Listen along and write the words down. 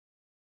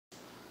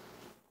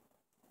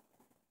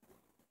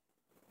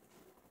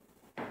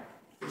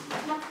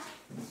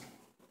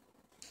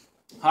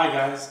Hi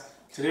guys,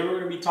 today we're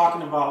going to be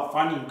talking about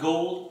finding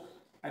gold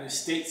at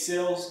estate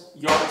sales,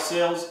 yard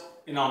sales,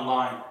 and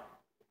online.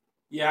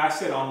 Yeah, I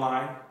said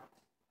online.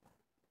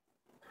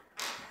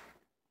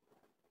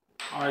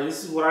 Alright,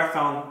 this is what I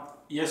found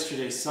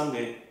yesterday,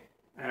 Sunday,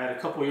 at a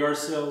couple yard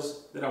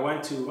sales that I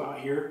went to out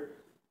here.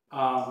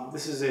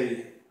 This is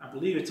I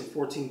believe it's a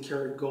 14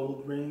 karat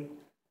gold ring.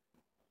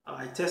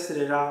 I tested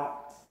it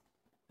out,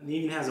 and it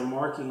even has a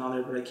marking on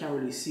there, but I can't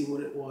really see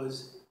what it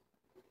was.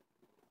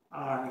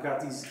 I got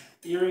these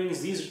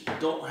earrings. These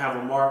don't have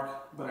a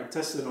mark, but I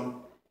tested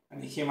them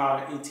and they came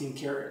out at 18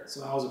 karat, so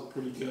that was a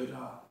pretty good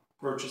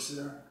purchase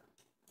there.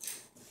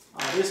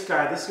 This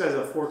guy's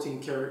a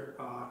 14 karat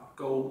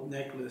gold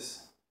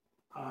necklace.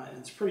 And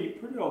it's pretty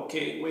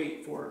okay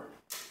weight for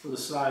the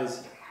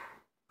size.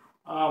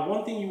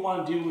 One thing you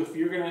want to do if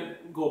you're gonna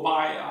go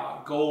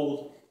buy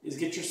gold is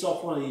get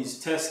yourself one of these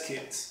test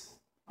kits.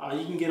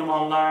 You can get them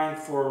online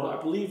for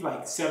I believe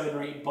like $7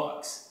 or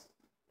 $8.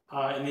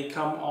 And they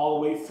come all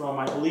the way from,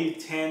 I believe,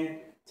 10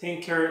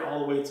 karat all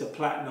the way to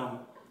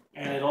platinum.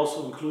 And it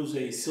also includes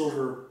a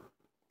silver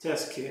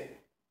test kit.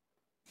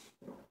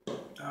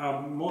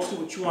 Mostly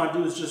what you want to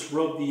do is just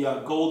rub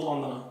the gold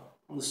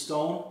on the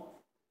stone.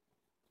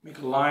 Make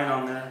a line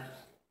on there.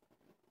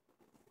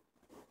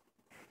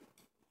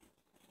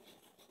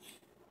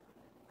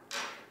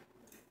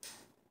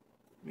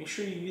 Make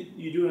sure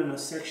you do it in a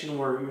section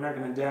where you're not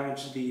going to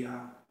damage the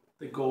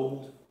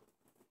gold,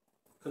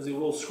 because it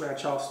will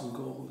scratch off some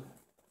gold.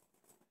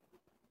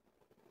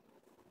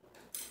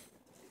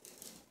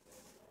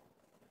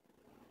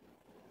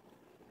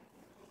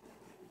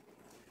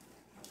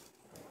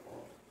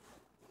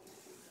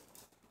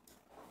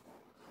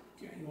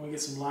 Okay, you want to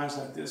get some lines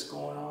like this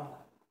going on.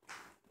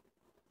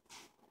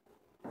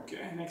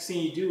 Okay, next thing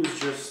you do is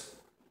just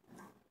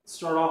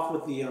start off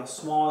with the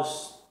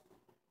smallest.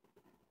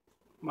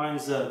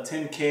 Mine's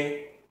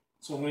 10K,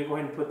 so I'm going to go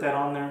ahead and put that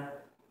on there.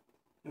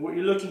 And what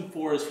you're looking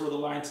for is for the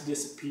line to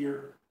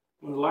disappear.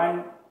 When the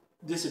line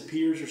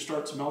disappears or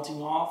starts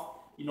melting off,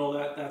 you know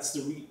that's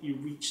you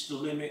reach the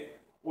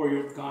limit or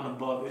you've gone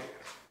above it.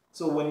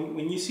 So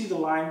when you see the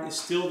line is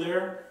still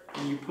there,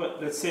 and you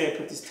put, let's say I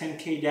put this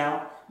 10K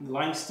down and the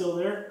line is still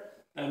there,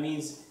 that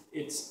means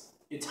it's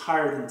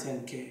higher than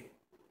 10K.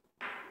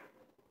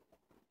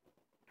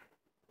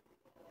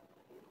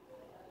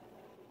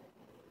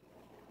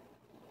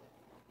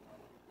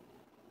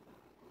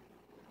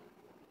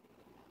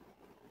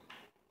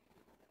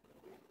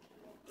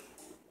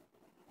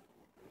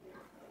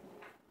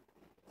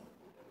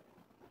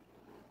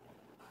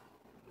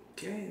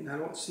 Okay, and I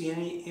don't see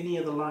any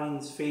of the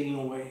lines fading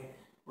away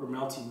or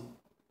melting.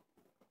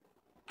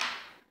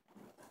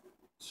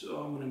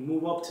 So I'm going to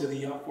move up to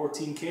the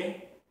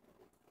 14K.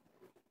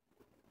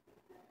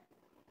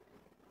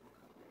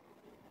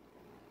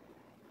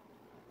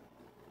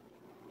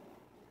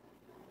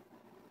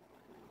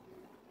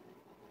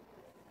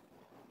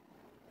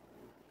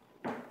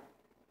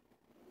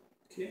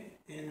 Okay,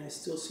 and I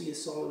still see a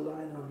solid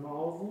line on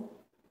all of them.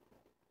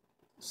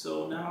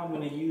 So now I'm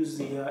going to use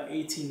the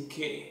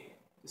 18K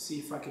to see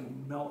if I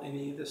can melt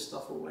any of this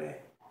stuff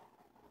away.